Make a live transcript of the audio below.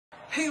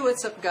Hey,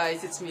 what's up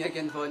guys? It's me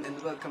again, Von, and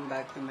welcome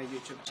back to my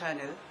YouTube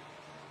channel.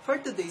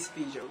 For today's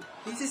video,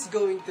 this is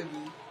going to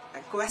be a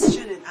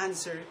question and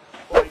answer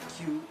or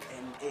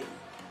Q&A.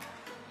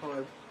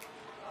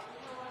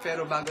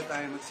 Pero bago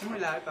tayo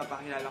magsimula,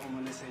 ipapakilala ko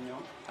muna sa inyo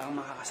ang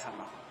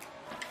makakasama ko.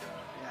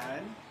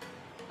 Ayan.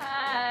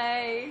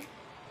 Hi!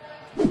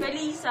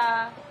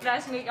 Felisa,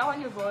 classmate ako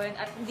ni Von,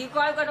 at hindi ko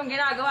alam kung anong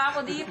ginagawa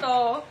ko dito.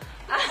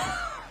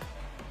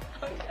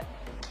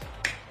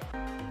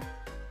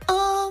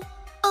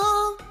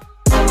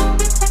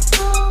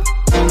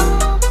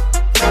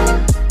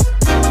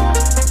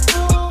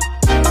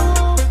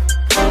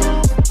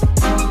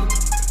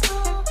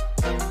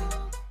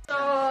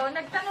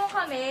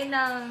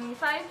 Ng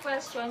 5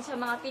 questions sa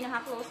mga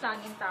pinaka-close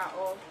naming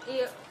tao.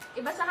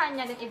 Iba sa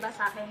kanya, then iba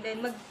sa akin.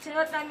 Then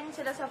sinulat namin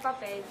sila sa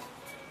papel.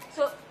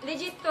 So,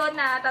 legit to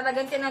na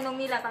talagang tinanong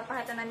nila.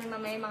 Papakita namin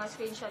mamaya yung mga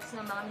screenshots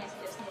ng mga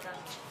messages nila.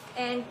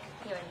 And,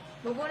 yun.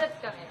 Bubunot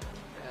kami.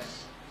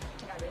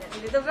 Grabe natin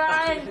dito,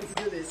 Brian! Okay, let's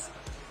do this.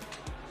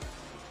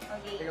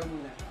 Okay. Teka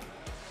muna.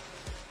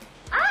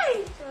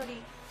 Ay!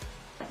 Sorry.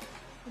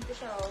 Ito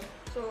siya, oh.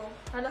 So,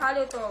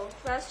 halo-halo to.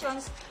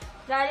 Questions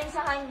galing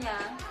sa kanya.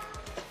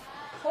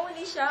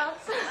 Holy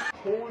shucks!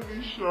 Holy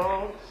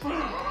shucks!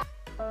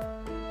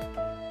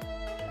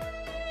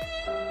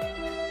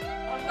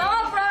 Mga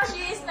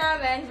brushes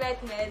namin,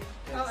 vet med.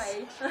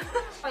 Okay.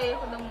 Okay,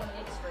 ako lang muna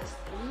next first.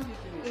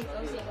 Wait,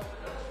 okay.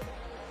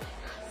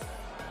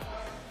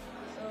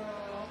 So,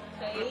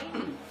 okay.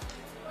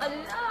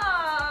 Ala!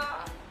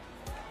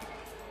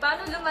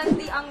 Paano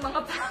lumandi ang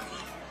mga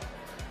pangit?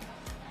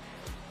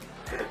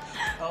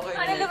 Okay.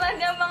 Paano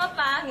lumandi ang mga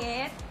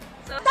pangit?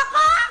 So,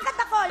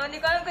 katakot! So, hindi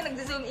ko alam kung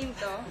nag-zoom in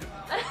to.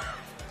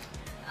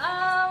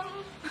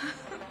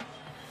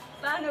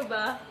 Paano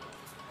ba?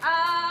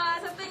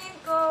 Sa tingin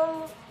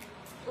ko,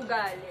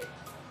 ugali.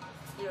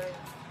 Yun.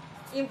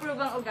 Improve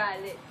ang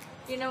ugali.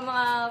 Yun ang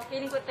mga,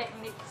 feeling ko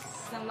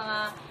techniques ng mga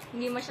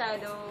hindi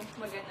masyado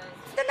maganon.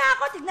 Ito na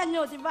ako, tignan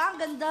nyo, di ba? Ang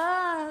ganda!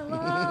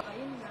 Wow.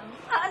 Ayun lang.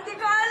 Hindi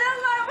ko alam,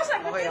 paano ko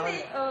sagutin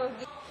Okay. eh. Oh.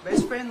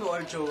 Best friend mo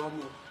or jowa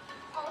mo?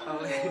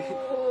 Okay.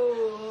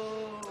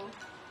 Oh.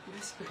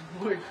 Best friend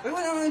mo. Uy,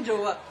 wala naman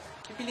jowa.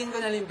 Pipiliin ko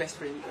na lang yung best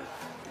friend ko.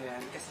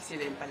 Ayan, kasi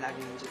sila yung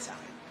palagi nandiyan sa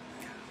akin.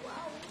 Ayan.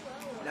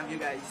 Love you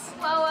guys.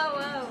 Wow, wow,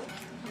 wow.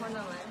 Ako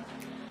naman.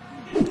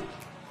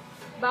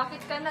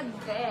 Bakit ka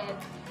nag-vet?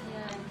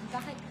 Yan.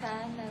 Bakit ka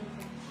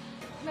nag-vet?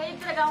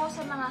 Mahilig talaga ako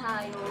sa mga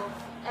hayop.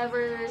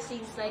 Ever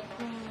since like,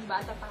 nung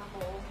bata pa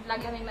ako,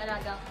 lagi may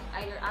malagang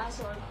either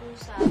aso or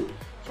pusa.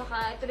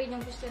 Tsaka ito rin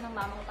yung gusto ng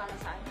mama ko para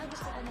sa akin.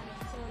 Gusto ko na rin.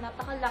 So,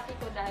 napaka-lucky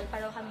ko dahil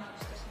parang kami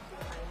gusto sa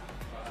buhay.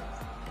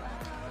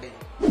 Okay.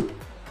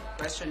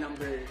 Question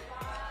number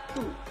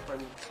 2 for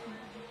me.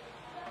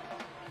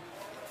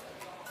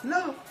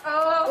 No!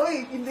 Oh!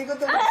 Uy, hindi ko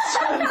ito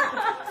question.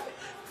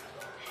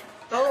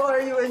 How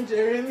are you and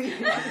Jeremy?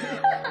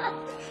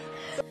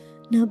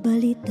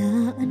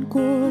 Nabalitaan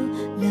ko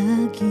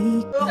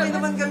lagi. Okay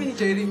naman kami ni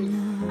Jeremy.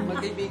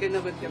 Magkaibigan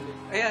naman kami.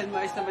 Ayan,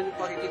 maayos naman yung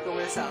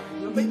pakikitungan sa akin.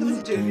 Mabait naman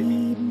si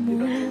Jeremy.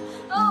 Diba?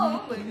 Oo,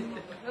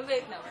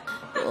 mabait naman.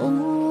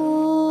 Oh,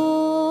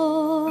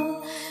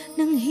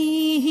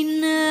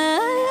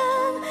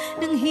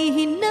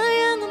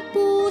 nanghihinayang ang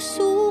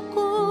puso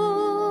ko.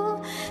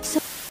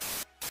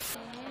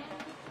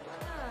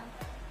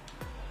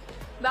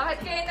 Bakit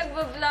kayo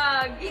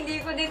nagbablog? Hindi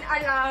ko din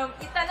alam.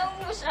 Itanong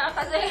mo siya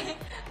kasi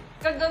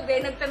kagabi,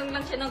 nagtanong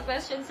lang siya ng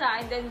question sa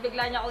akin, then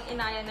bigla niya akong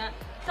inaya na,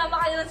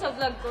 sama kayo lang sa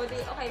vlog ko. Di,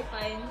 okay,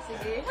 fine.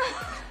 Sige.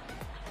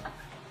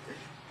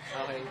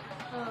 Okay.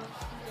 Oh,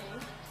 okay.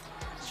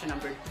 Question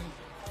number 3.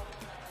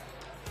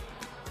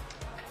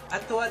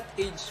 At what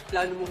age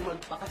plano mong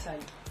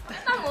magpakasal?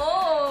 Basta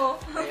mo!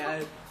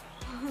 Ayan.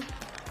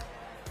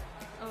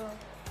 Oh.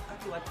 At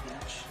what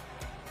age?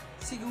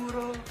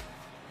 Siguro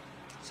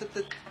sa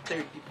 30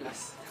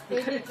 plus.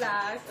 30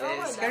 plus. Oh,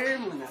 Yes, wala. career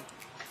muna.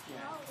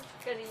 Yeah.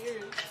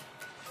 Career.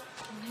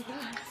 Oh my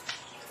God.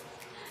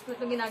 Ba't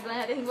itong ginagawa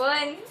natin,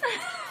 Bon?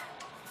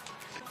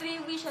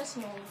 3 wishes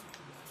mo.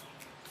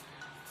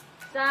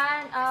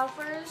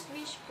 First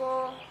wish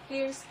ko,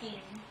 clear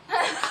skin.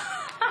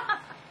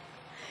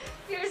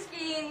 Clear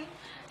skin.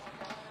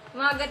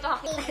 Mga gato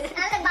ako.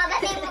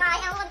 Nagbabasa yung mukha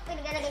niya mo,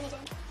 pinagalagay niya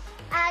dyan.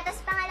 Tapos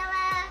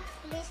pangalawa,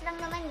 wish lang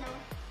naman, no?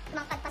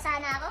 Mangkat pa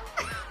sana ako.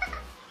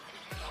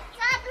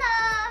 Saklo!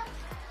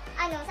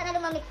 Sana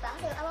lumamig pa.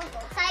 Kasi awan ko.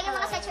 Sayang yung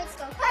mga sweatshirts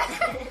ko.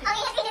 Ang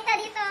init-init na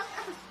dito.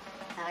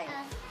 Okay.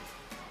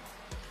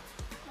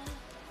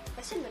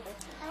 Question ba ito?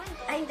 Awan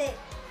ko. Ay, hindi.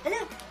 Ano?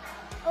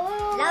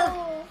 Oh! Love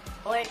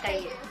or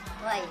career?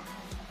 Why?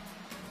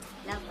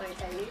 Love or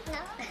career?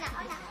 No?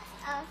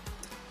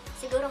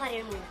 Siguro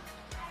career muna.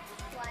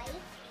 Why?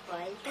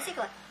 Why? Kasi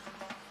ko,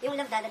 yung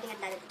love dadating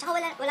at dadating. Tsaka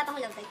wala pang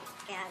love life.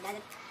 Kaya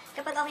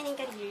kapag okay na yung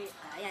career,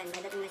 ayan,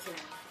 dadating na sila.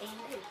 Eh,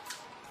 ayun.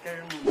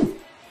 Career muna.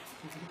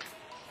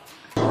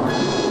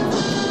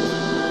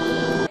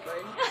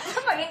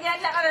 Pag hindi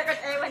yan nakarecord,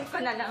 ewan ko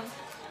na lang.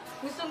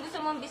 Gusto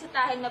mong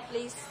bisitahin na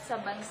place sa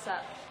bansa.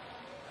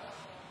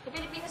 Sa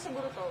Pilipinas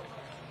siguro to.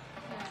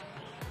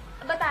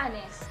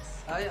 honest.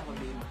 Ay, ako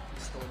din.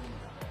 Gusto ko din.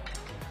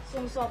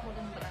 Sumswap mo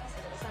din ba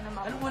sila? Sana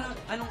makuha.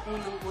 Anong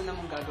unang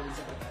mong gagawin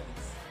sa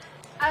pag-alis?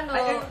 Ano?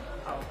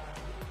 Oh.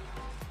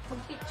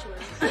 Mag-picture.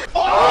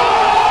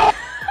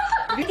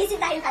 Busy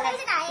tayo pala.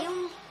 Busy tayo? Yung,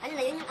 ano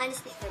na yun, yung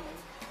honest picture mo.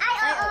 Ay,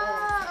 oo.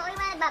 Oo, yung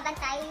mga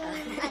nagbabantay. Yung,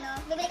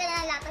 bibili ka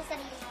na ng laptop sa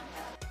sarili mo.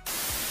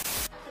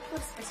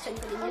 Foods, question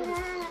ko din Oo yun.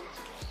 nga.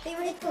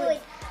 Favorite food?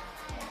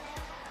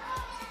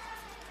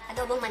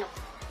 Adobong manok.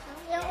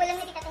 Yung ulam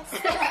ni Tita Tess.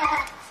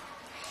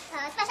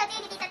 Specialty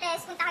ni Tita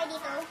Tess, punta kayo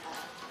dito.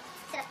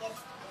 Sarap yun.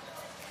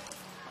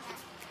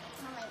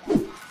 Oh my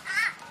God.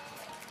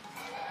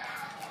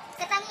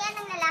 Katangian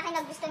ng lalaki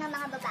na gusto ng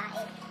mga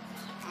babae.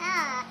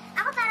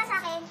 Ako para sa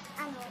akin,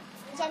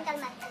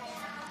 gentleman talaga.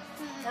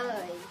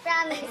 Oy.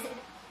 Promise.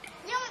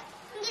 Yung,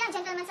 hindi lang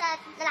gentleman sa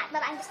lalaki,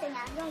 babaeng gusto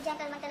niya. Yung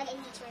gentleman talaga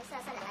in nature sa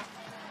lahat.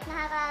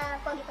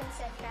 Nakaka-pogi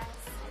concern,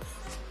 promise.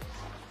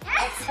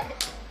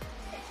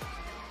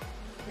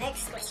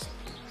 Next question.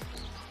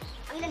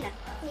 Ang ilan na?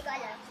 Hindi ko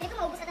alam. Hindi ko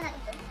maubos natin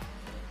ito.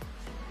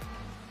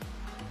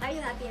 Are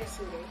you happy or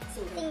single?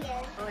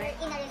 Single or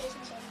in a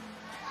relationship.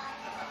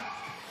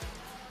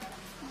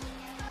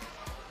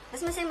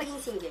 Mas masaya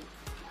maging single.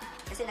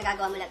 Kasi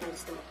nagagawa mo lahat ng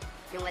gusto mo.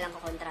 Yung walang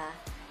kukontra,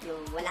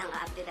 yung walang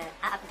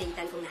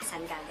a-updatean kung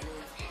nasan ka,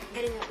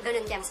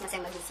 ganun kaya mas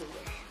masaya maging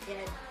single.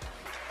 Yan.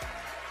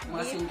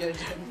 Mga single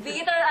dyan.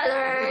 Bitter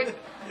alert!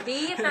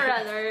 Bitter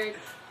alert!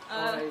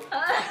 Okay.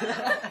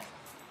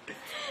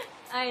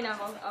 Ay,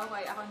 nako.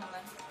 Okay, ako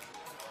naman.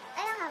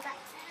 Ano nga ba?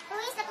 Who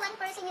is that one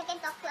person you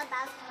can talk to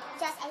about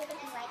just anything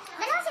in life?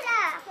 Dalawa sila,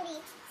 actually.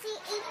 Si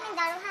Amy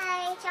Mendaro,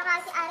 hi,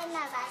 tsaka si Aren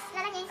Navas.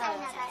 Lala niya yung si Aren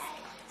Navas.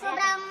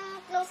 Sobrang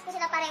close ko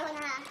sila pareho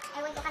na,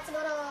 ewan ko, kahit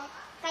siguro,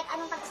 kahit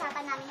anong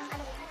pag-usapan namin, yung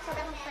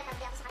sobrang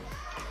comfortable ako sa kanila.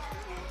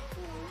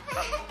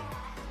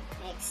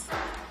 Next.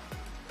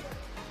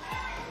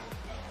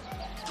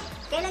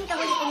 Kailan ka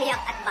huli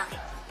umiyak at bakit?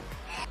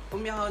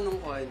 Umiyak ako nung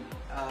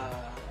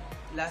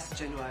last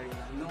January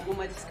na. Nung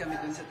umalis kami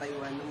dun sa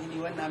Taiwan, nung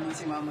iniwan namin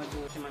si Mama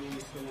doon, si Mami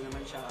Miss ko na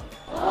naman siya.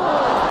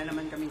 Kaya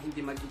naman kaming hindi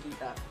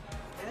magkikita.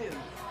 Kaya yun,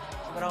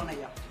 sobrang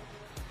naiyak.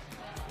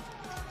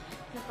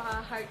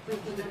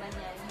 Napaka-heartbreaking naman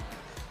yan.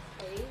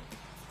 Okay?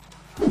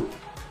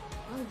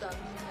 Ang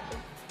dami na ito.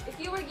 If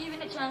you were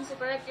given a chance to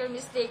correct your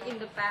mistake in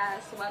the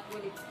past, what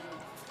would it be?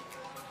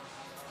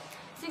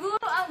 Siguro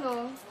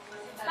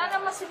sana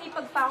mas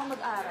sinipag pa ako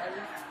mag-aral.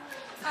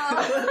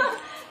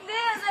 Hindi,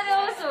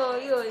 seryoso,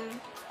 yun.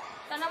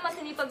 Sana mas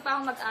sinipag pa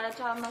ako mag-aral,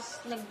 tsaka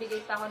mas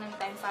nagbigay pa ako ng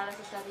time para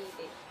sa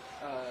sarili.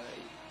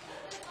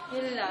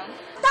 Yun lang.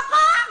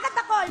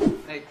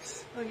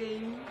 Next.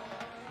 Okay.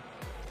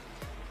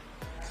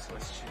 Next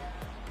question.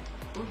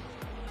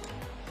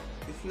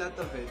 If not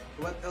of it,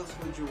 what else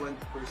would you want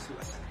to pursue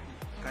as a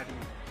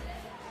career?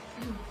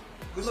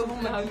 Gusto mong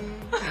maging...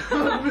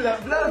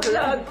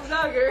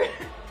 Vlogger.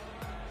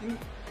 Yung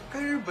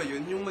career ba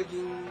yun? Yung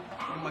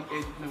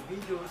mag-edit ng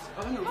videos?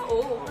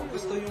 Oo.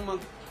 Gusto yung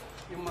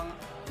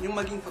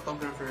maging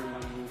photographer,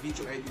 maging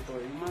video editor,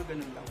 yung mga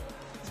ganun lang.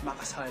 Tapos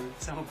makasal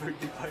sa mga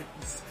birthday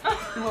parties.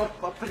 Yung mga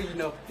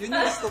pa-prenup. Yun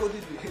yung gusto ko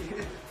din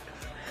eh.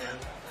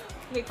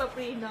 May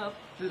pa-prenup.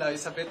 Layo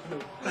sa pet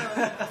no.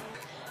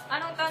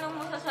 Anong tanong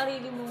mo sa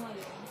sarili mo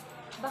ngayon?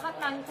 Bakit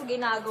namin ito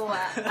ginagawa?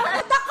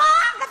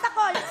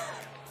 Katakol!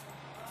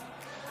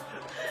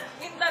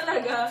 Yun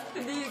talaga.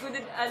 Hindi ko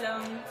din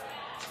alam.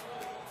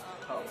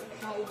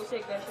 Maubos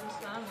yung questions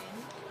namin.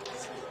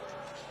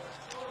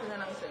 Ito na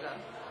lang sila.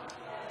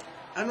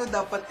 Ano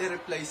dapat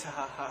i-reply sa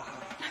hahaha?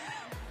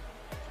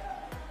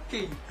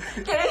 K.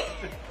 Okay.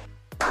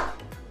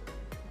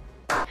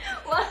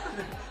 Wow.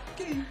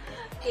 K.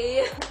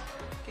 Okay.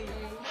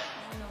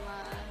 Ano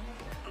naman?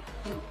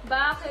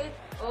 Bakit?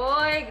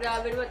 Oy,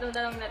 grabe naman itong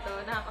tanong na to.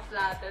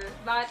 Nakaka-flatter.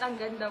 Bakit ang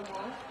ganda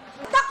mo?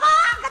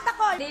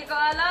 Katakol! Hindi ko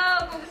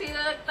alam kung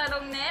sino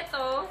nagtanong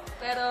neto.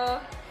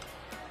 Pero,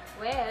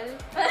 well,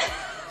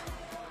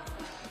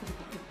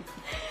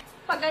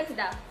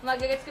 paganda.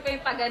 Mag-gets ko pa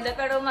yung paganda,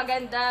 pero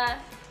maganda.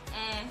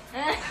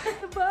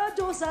 Ba,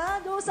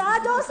 Diyosa!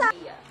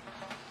 Yeah.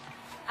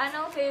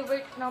 Anong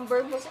favorite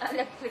number mo sa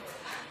electric?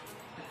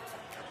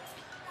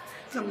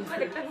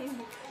 Baliktad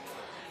mo.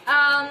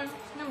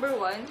 Number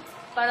 1.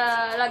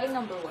 Para laging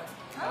number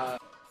 1.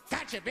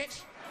 Gotcha,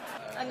 bitch!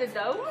 Ano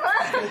daw?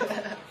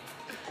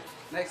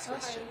 Next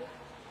question.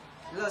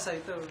 Lasa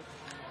ito.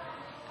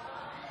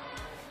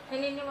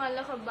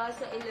 Naniniwala ka ba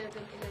sa 11-11?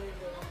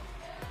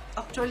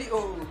 Actually,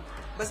 oo.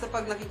 Basta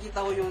pag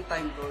nakikita ko yung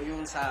time ko,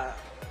 yung sa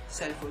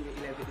cellphone,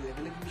 yung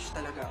 11-11, nag-wish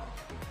talaga ako.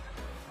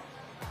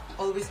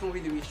 Always mong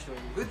wini-wish yun.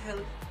 Good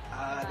health.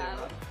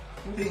 Diba?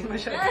 Hindi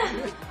masyado.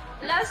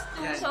 Last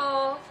 2, Yan. so...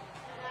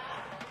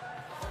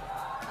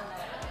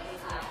 wait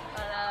lang.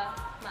 Para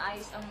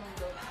maayos ang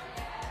mundo.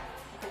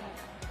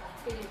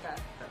 Pili ka.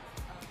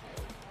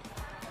 Okay.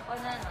 Ako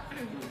na, no?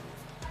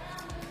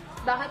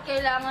 Bakit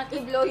kailangan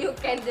i-blow yung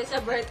candle sa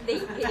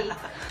birthday cake?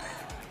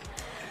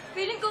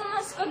 Feeling ko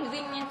mas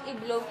convenient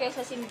i-blow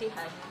kaysa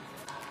sindihan.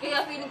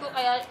 Kaya feeling ko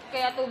kaya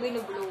ito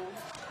binublow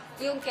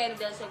yung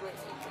candle sa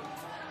birthday cake.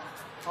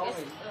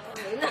 Okay.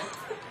 Okay na.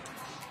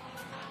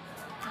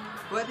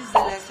 What is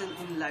the lesson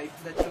in life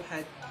that you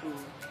had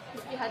learned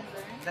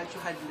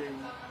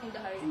in the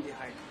hard in the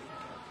hard way?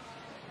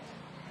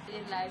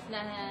 in life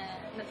na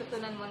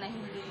natutunan mo na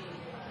hindi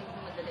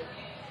madali.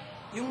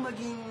 Yung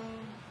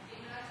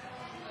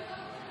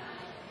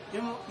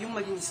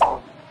maging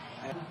strong.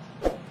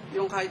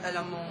 Yung kahit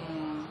alam mong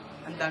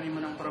ang dami mo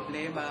ng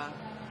problema,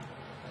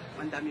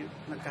 ang dami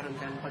nagkaroon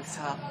ka ng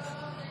pagsak,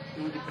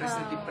 yung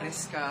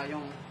depress ka,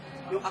 yung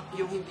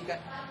hindi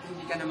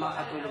ka na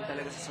makatulog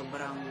talaga sa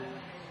sobrang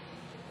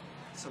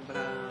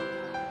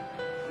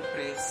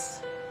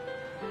depress.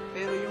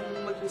 Pero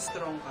yung maging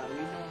strong ka,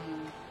 yun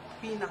yung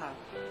pinaka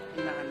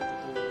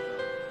natutunan ko.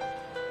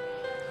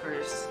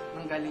 First,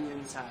 manggaling yun.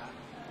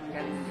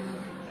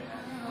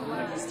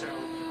 Maging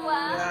strong.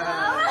 Wow!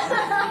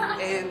 Yeah.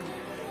 And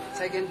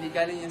secondly,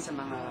 galing yun sa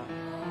mga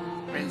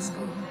friends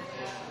ko.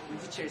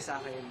 Nag-cheer sa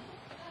akin.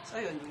 So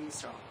ayun, maging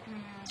strong.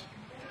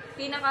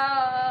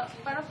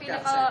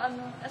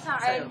 Sa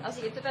akin, Sa'yo.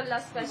 sige, ito the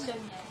last question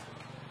niya.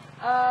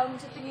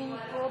 Sa tingin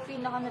ko,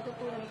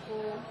 natutunan ko,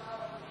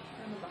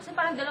 ano ba? Kasi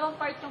parang dalawang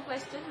part yung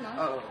question, no?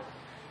 Oo.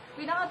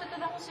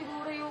 Natutunan ko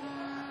siguro yung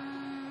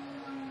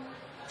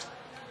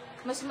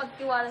mas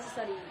magtiwala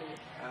sa sarili.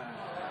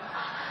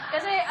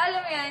 Kasi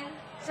alam mo yan,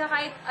 sa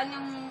kahit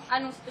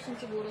anong sitwasyon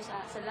siguro sa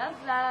love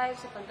life,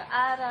 sa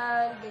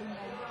pag-aaral,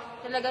 ganyan.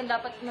 Talagang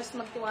dapat mas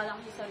magtiwala ko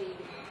sa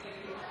sarili.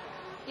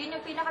 Yun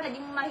yung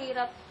naging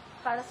mahirap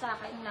para sa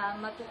akin na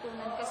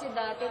matutunan. Kasi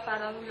dati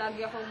parang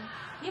lagi akong,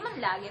 hindi man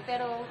lagi,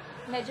 pero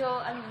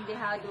medyo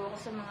dehado ako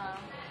sa mga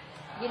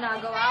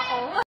ginagawa ko.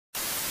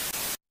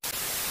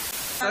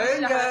 So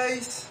yun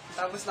guys,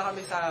 tapos na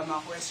kami sa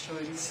mga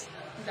questions.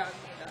 Ang dami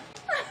na.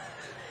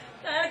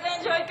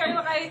 Nag-enjoy kayo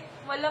kahit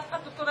walang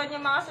katuturan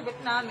yung mga sagot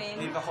namin.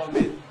 Leave a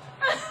comment.